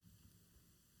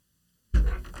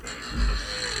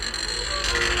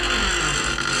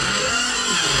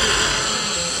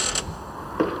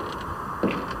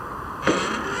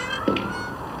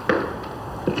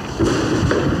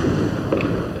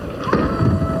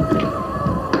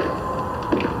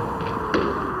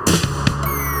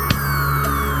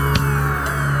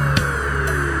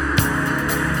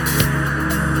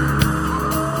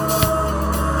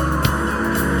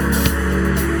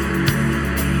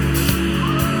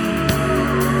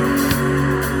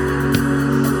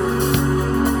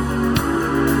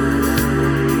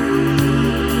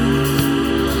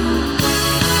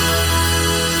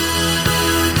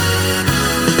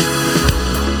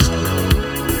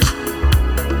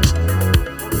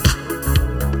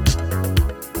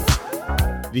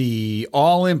The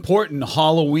all-important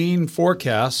Halloween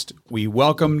forecast. We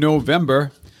welcome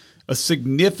November. A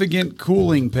significant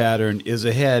cooling pattern is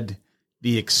ahead.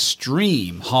 The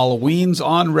extreme Halloween's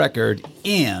on record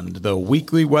and the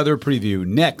weekly weather preview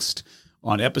next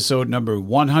on episode number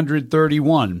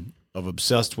 131 of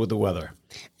Obsessed with the Weather.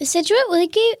 The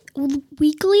Scituate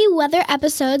weekly weather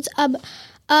episodes of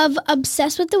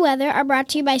Obsessed with the Weather are brought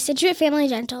to you by Scituate Family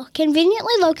Dental,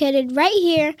 conveniently located right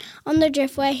here on the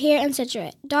Driftway here in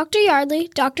Scituate. Dr. Yardley,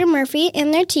 Dr. Murphy,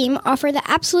 and their team offer the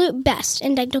absolute best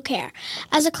in dental care.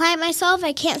 As a client myself,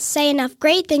 I can't say enough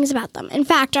great things about them. In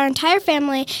fact, our entire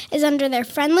family is under their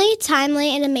friendly,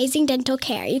 timely, and amazing dental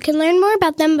care. You can learn more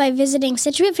about them by visiting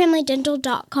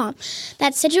ScituateFamilyDental.com.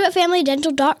 That's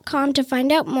ScituateFamilyDental.com to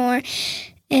find out more.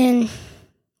 And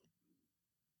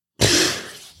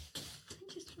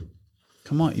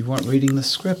come on, you weren't reading the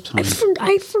script, honey.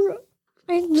 I forgot.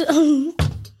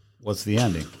 What's the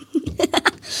ending?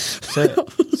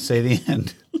 Say the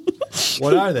end.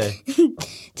 What are they?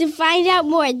 To find out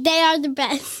more, they are the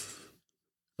best.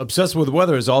 Obsessed with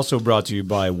Weather is also brought to you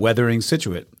by Weathering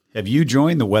Scituate. Have you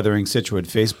joined the Weathering Scituate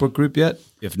Facebook group yet?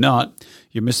 If not,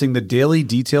 you're missing the daily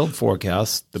detailed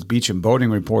forecast, the beach and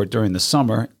boating report during the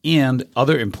summer, and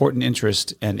other important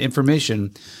interest and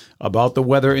information about the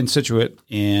weather in Scituate,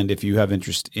 and if you have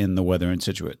interest in the weather in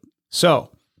Scituate.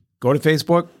 So, go to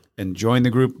Facebook and join the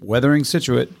group Weathering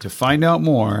Scituate to find out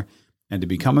more and to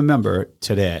become a member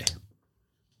today.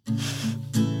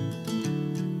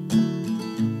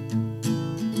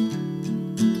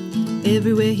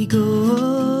 Everywhere he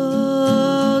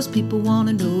goes, people want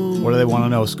to know. What do they want to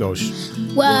know,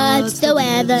 Skosh? What's the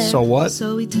weather? So what?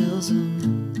 So he tells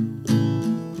them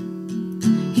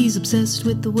he's obsessed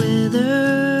with the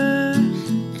weather.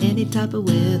 Any type of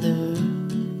weather,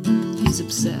 he's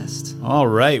obsessed. All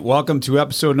right. Welcome to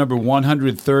episode number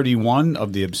 131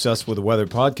 of the Obsessed with the Weather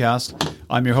podcast.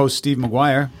 I'm your host, Steve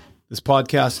McGuire. This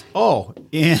podcast,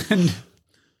 and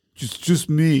just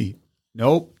me.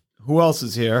 Nope. Who else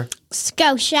is here?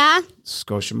 Scotia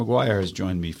McGuire has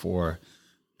joined me for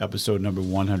episode number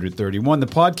 131. The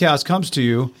podcast comes to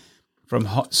you from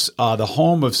the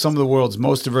home of some of the world's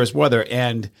most diverse weather.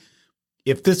 And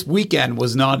if this weekend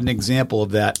was not an example of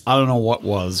that, I don't know what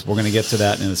was. We're going to get to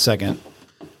that in a second.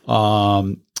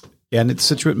 And it's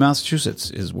Scituate, Massachusetts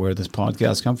is where this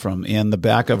podcast comes from. And the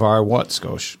back of our what,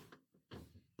 Skosh?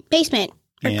 basement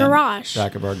or garage.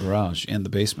 Back of our garage and the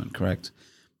basement, correct.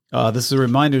 This is a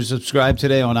reminder to subscribe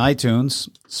today on iTunes,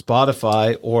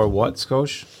 Spotify, or what,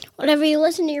 Skosh? Whatever you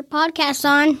listen to your podcast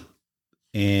on.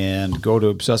 And go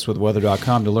to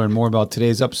obsessedwithweather.com to learn more about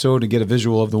today's episode and get a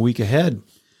visual of the week ahead.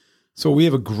 So we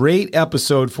have a great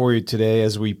episode for you today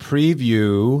as we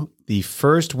preview the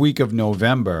first week of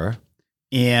November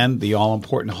and the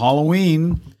all-important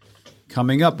Halloween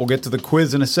coming up. We'll get to the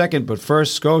quiz in a second, but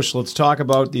first, Skosh, let's talk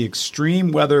about the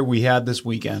extreme weather we had this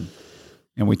weekend.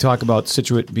 And we talk about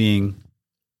Scituate being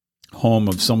home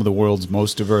of some of the world's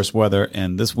most diverse weather,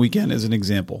 and this weekend is an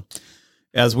example.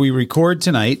 As we record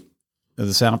tonight,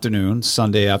 this afternoon,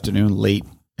 Sunday afternoon, late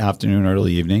afternoon,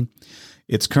 early evening,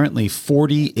 it's currently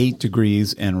 48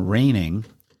 degrees and raining,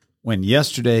 when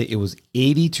yesterday it was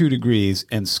 82 degrees,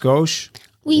 and Skosh?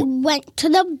 We went to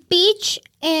the beach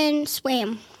and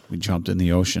swam. We jumped in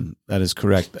the ocean. That is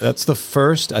correct. I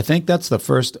think that's the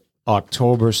first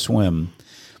October swim.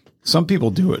 Some people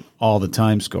do it all the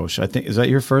time, Skosh. Is that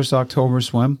your first October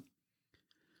swim?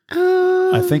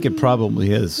 I think it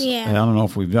probably is. Yeah. I don't know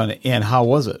if we've done it. And how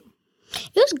was it?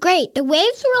 It was great. The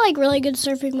waves were like really good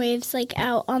surfing waves, like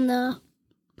out on the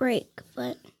break.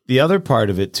 But the other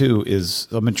part of it too is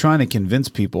I've been trying to convince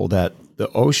people that the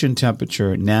ocean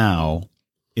temperature now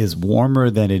is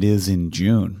warmer than it is in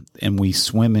June, and we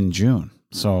swim in June.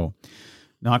 So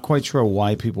not quite sure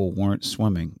why people weren't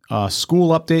swimming.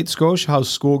 School update, Skosh. How's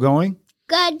school going?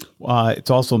 good. It's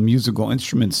also musical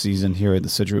instrument season here at the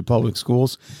Scituate Public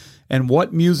Schools. And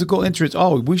what musical instruments?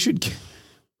 We're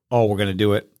going to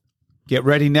do it. Get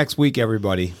ready next week,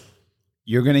 everybody.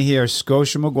 You're going to hear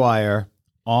Scotia McGuire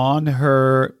on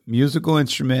her musical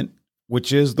instrument,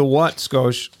 which is the what,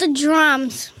 Scotia? The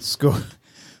drums.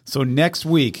 So next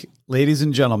week, ladies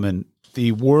and gentlemen,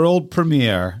 the world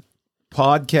premiere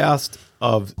podcast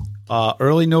of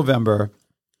early November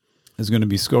is going to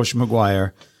be Scotia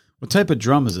McGuire. What type of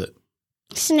drum is it?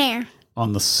 Snare.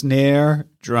 On the snare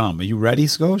drum. Are you ready,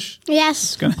 Scotia?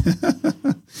 Yes.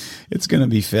 It's gonna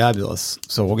be fabulous.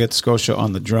 So we'll get Scotia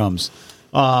on the drums,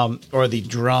 or the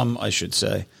drum, I should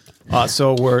say.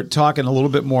 So we're talking a little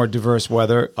bit more diverse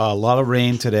weather. A lot of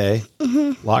rain today,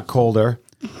 a lot colder.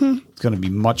 It's going to be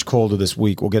much colder this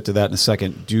week. We'll get to that in a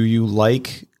second. Do you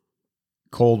like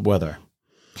cold weather?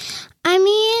 I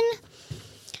mean,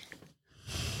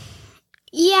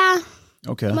 Yeah,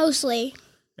 Okay. mostly.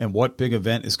 And what big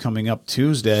event is coming up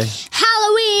Tuesday?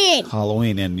 Halloween!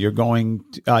 Halloween. And you're going,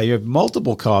 you have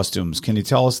multiple costumes. Can you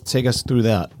take us through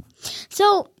that?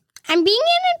 So, I'm being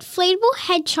an inflatable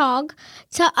hedgehog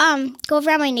to go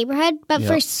around my neighborhood. But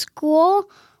for school,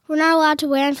 we're not allowed to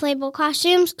wear inflatable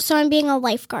costumes. So, I'm being a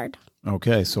lifeguard.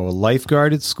 Okay. So a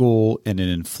lifeguard at school and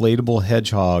an inflatable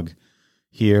hedgehog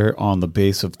here on the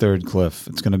base of Third Cliff.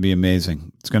 It's going to be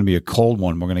amazing. It's going to be a cold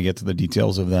one. We're going to get to the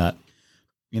details of that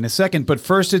in a second. But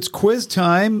first, it's quiz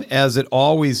time, as it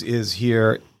always is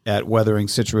here at Weathering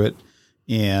Scituate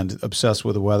and Obsessed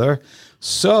with the Weather.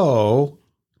 So,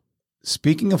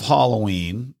 speaking of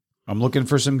Halloween, I'm looking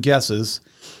for some guesses.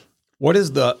 What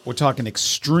is we're talking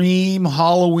extreme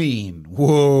Halloween.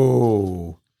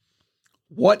 Whoa.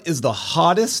 What is the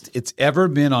hottest it's ever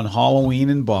been on Halloween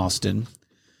in Boston?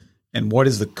 And what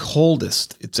is the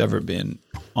coldest it's ever been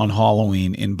on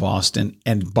Halloween in Boston?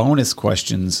 And bonus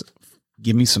questions,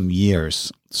 give me some years.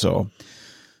 So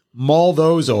mull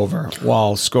those over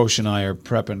while Scotia and I are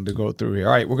prepping to go through here.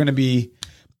 All right, we're going to be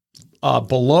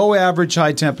below average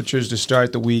high temperatures to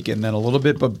start the week and then a little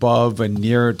bit above and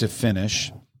nearer to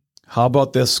finish. How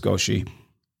about this, Scotia?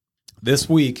 This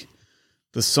week,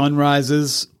 the sun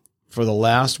rises for the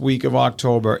last week of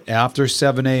October after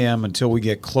 7 a.m. until we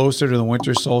get closer to the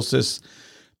winter solstice.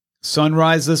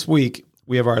 Sunrise this week.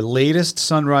 We have our latest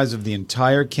sunrise of the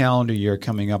entire calendar year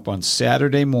coming up on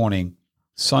Saturday morning.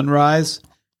 Sunrise,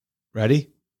 ready?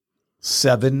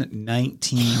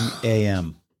 7:19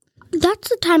 a.m. That's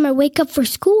the time I wake up for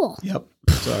school. Yep.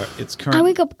 It's current. I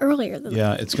wake up earlier than that.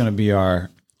 Yeah, it's going to be our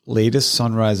latest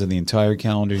sunrise of the entire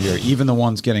calendar year, even the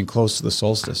ones getting close to the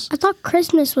solstice. I thought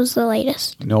Christmas was the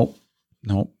latest. Nope.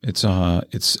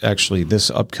 It's actually this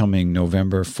upcoming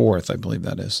November 4th, I believe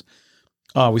that is.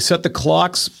 We set the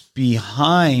clocks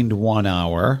behind 1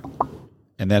 hour,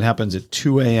 and that happens at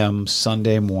 2 a.m.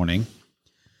 Sunday morning.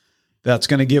 That's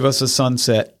going to give us a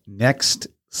sunset next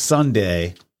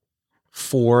Sunday,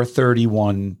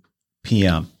 4:31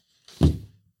 p.m.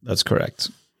 That's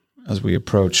correct, as we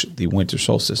approach the winter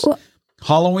solstice. Well,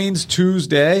 Halloween's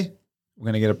Tuesday. We're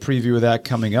going to get a preview of that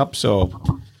coming up, so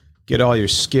get all your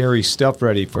scary stuff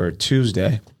ready for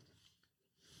Tuesday.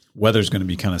 Weather's going to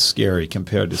be kind of scary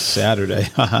compared to Saturday.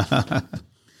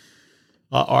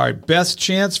 Our best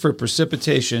chance for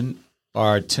precipitation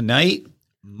are tonight,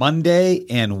 Monday,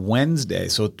 and Wednesday.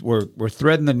 So we're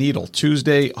threading the needle.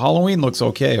 Tuesday, Halloween looks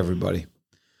okay, everybody,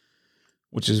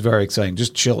 which is very exciting.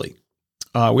 Just chilly.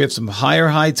 We have some higher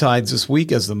high tides this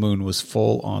week as the moon was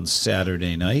full on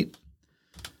Saturday night.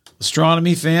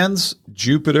 Astronomy fans,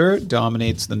 Jupiter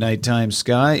dominates the nighttime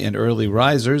sky and early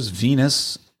risers.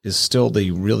 Venus is still the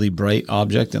really bright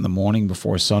object in the morning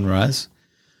before sunrise.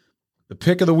 The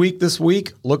pick of the week this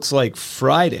week looks like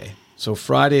Friday. So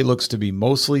Friday looks to be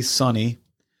mostly sunny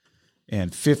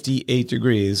and 58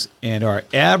 degrees. And our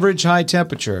average high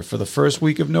temperature for the first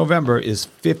week of November is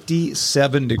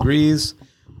 57 degrees.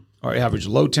 Our average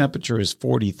low temperature is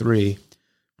 43.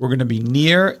 We're going to be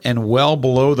near and well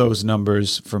below those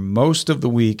numbers for most of the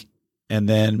week, and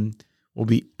then we'll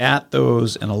be at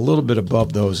those and a little bit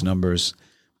above those numbers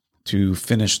to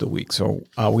finish the week. So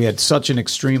we had such an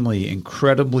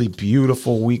incredibly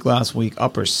beautiful week last week,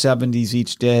 upper 70s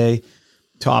each day,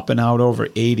 topping out over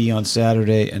 80 on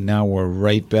Saturday, and now we're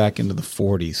right back into the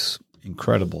 40s.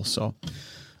 Incredible. So,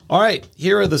 all right,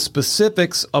 here are the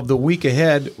specifics of the week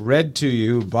ahead, read to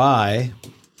you by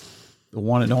the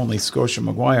one and only Scotia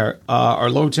McGuire. Our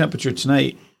low temperature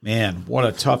tonight, man, what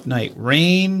a tough night.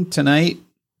 Rain tonight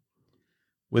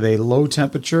with a low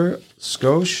temperature,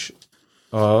 Scotia,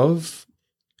 of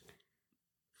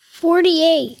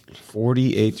 48.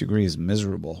 48 degrees.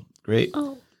 Miserable. Great.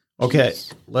 Oh. Okay,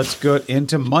 let's go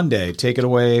into Monday. Take it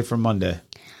away from Monday.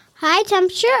 High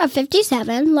temperature of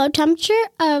 57, low temperature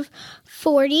of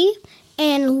 40,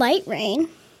 and light rain.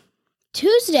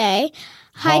 Tuesday,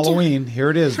 Halloween. Here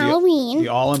it is. Halloween. The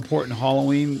all-important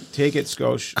Halloween. Take it,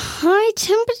 Scotia. High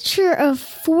temperature of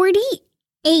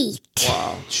 48.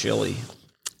 Wow, chilly.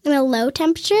 And a low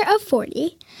temperature of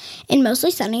 40 and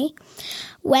mostly sunny.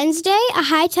 Wednesday, a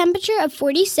high temperature of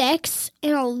 46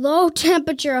 and a low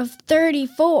temperature of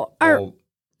 34.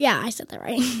 Yeah, I said that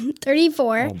right.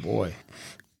 34. Oh, boy.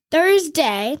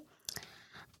 Thursday,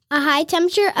 a high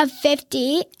temperature of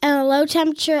 50 and a low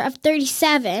temperature of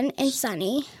 37 and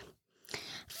sunny.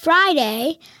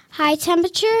 Friday, high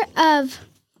temperature of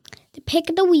the pick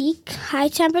of the week, high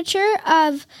temperature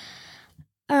of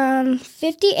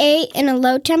 58 and a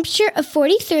low temperature of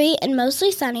 43 and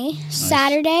mostly sunny. Nice.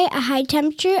 Saturday, a high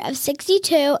temperature of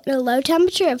 62 and a low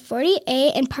temperature of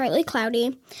 48 and partly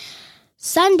cloudy.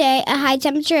 Sunday, a high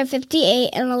temperature of 58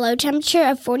 and a low temperature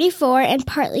of 44 and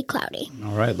partly cloudy.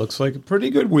 All right, looks like a pretty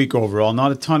good week overall.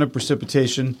 Not a ton of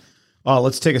precipitation.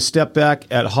 Let's take a step back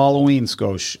at Halloween,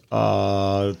 Skosh.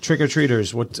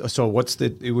 Trick-or-treaters.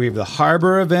 We have the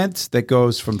Harbor event that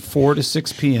goes from 4 to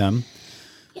 6 p.m.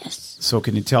 Yes. So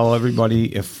can you tell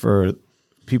everybody, if for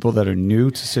people that are new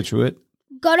to Scituate?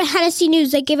 Go to Hennessy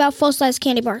News. They give out full-size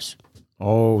candy bars.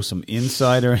 Oh, some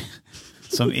insider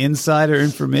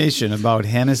information about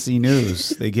Hennessy News.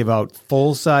 They give out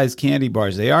full-size candy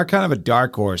bars. They are kind of a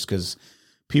dark horse because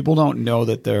people don't know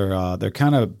that they're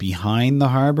kind of behind the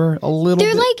harbor a little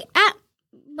bit.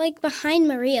 They're behind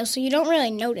Maria, so you don't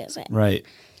really notice it. Right.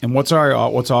 And what's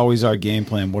always our game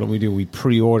plan? What do? We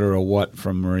pre-order a what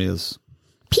from Maria's?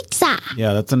 Pizza.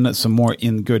 Yeah, that's some more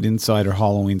good insider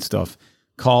Halloween stuff.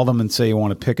 Call them and say you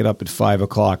want to pick it up at 5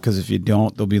 o'clock, because if you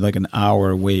don't, there'll be like an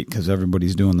hour wait because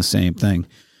everybody's doing the same thing.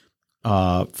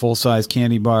 Full-size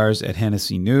candy bars at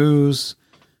Hennessy News.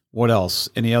 What else?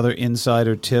 Any other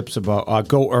insider tips about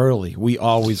go early? We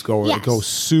always go early. Yes. Go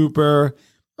super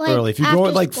early. If you go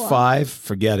at like school. 5,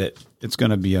 forget it. It's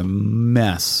going to be a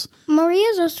mess.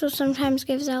 Maria's also sometimes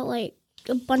gives out like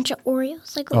a bunch of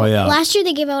Oreos. Yeah. Last year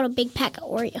they gave out a big pack of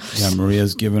Oreos. Yeah,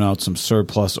 Maria's giving out some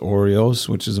surplus Oreos,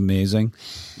 which is amazing.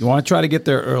 You want to try to get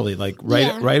there early, like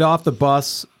right off the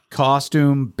bus,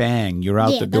 costume, bang, you're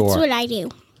out the door. That's what I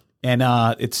do. And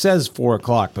it says 4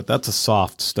 o'clock, but that's a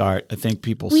soft start. I think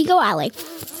we go at like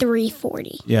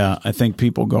 3:40. Yeah, I think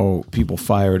people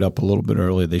fire it up a little bit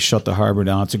early. They shut the harbor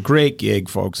down. It's a great gig,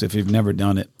 folks, if you've never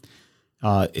done it.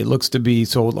 It looks to be,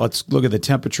 so let's look at the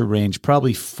temperature range,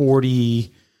 probably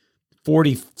 40,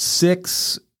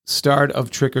 46 start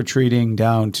of trick-or-treating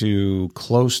down to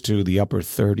close to the upper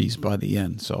 30s by the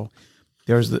end. So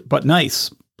but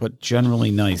nice. But generally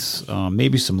nice.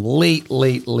 Maybe some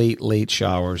late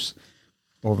showers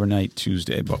overnight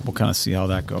Tuesday, but we'll kind of see how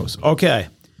that goes. Okay,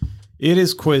 it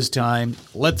is quiz time.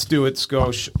 Let's do it,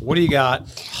 Skosh. What do you got?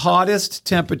 Hottest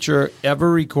temperature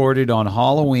ever recorded on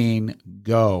Halloween.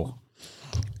 Go.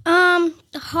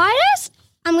 The hottest,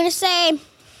 I'm going to say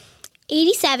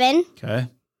 87. Okay.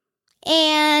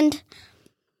 And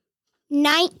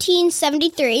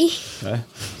 1973. Okay.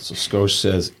 So Skosh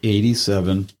says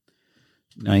 87.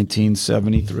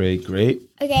 1973. Great.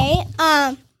 Okay.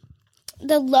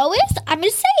 The lowest, I'm going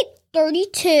to say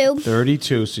 32.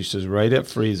 32. So she says right at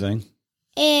freezing.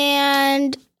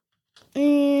 And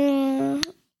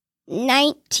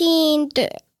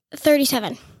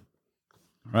 1937.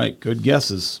 All right. Good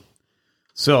guesses.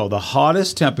 So the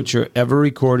hottest temperature ever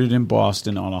recorded in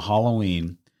Boston on a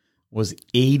Halloween was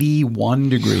 81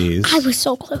 degrees. I was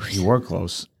so close. You were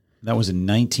close. That was in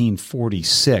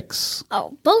 1946.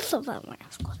 Oh, both of them were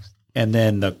close. And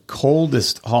then the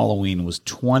coldest Halloween was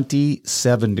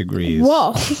 27 degrees.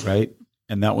 Whoa. Right?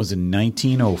 And that was in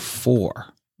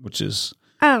 1904, which is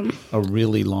a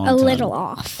really long time. A little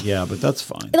off. Yeah, but that's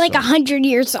fine. Like 100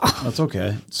 years off. That's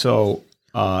okay. So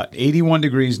 81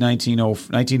 degrees,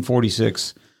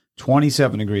 1946,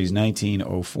 27 degrees,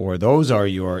 1904. Those are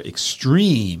your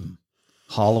extreme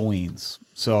Halloweens.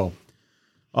 So,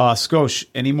 Skosh,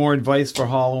 any more advice for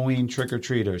Halloween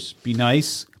trick-or-treaters? Be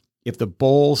nice. If the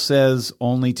bowl says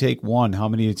only take one, how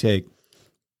many do you take?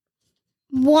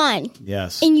 One.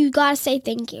 Yes. And you got to say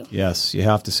thank you. Yes, you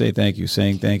have to say thank you.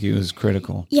 Saying thank you is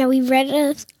critical. Yeah, we read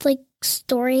a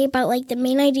story about the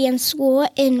main idea in school,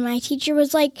 and my teacher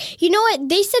was like, you know what?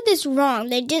 They said this wrong.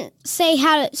 They didn't say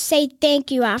how to say thank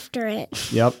you after it.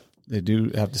 Yep, they do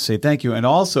have to say thank you. And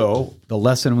also, the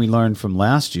lesson we learned from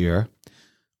last year,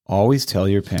 always tell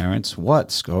your parents what,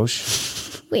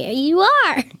 Skosh? Where you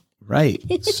are.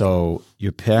 Right. So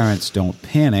your parents don't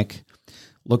panic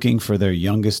looking for their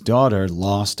youngest daughter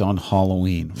lost on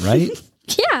Halloween, right?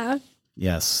 Yeah.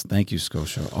 Yes. Thank you,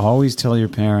 Scotia. Always tell your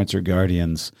parents or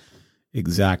guardians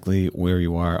exactly where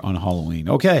you are on Halloween.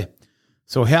 Okay.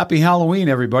 So happy Halloween,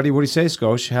 everybody. What do you say,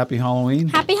 Scotia? Happy Halloween.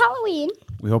 Happy Halloween.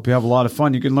 We hope you have a lot of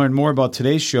fun. You can learn more about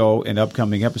today's show and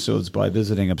upcoming episodes by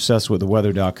visiting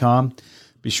obsessedwiththeweather.com.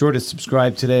 Be sure to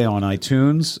subscribe today on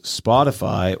iTunes,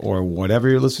 Spotify, or whatever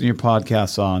you're listening to your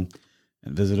podcasts on.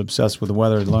 And visit Obsessed with the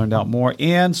Weather to learn out more.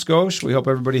 And, Skosh, we hope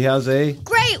everybody has a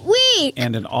great week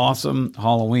and an awesome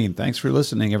Halloween. Thanks for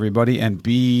listening, everybody. And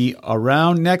be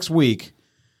around next week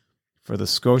for the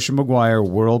Scotia Maguire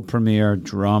World Premiere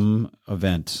Drum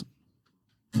Event.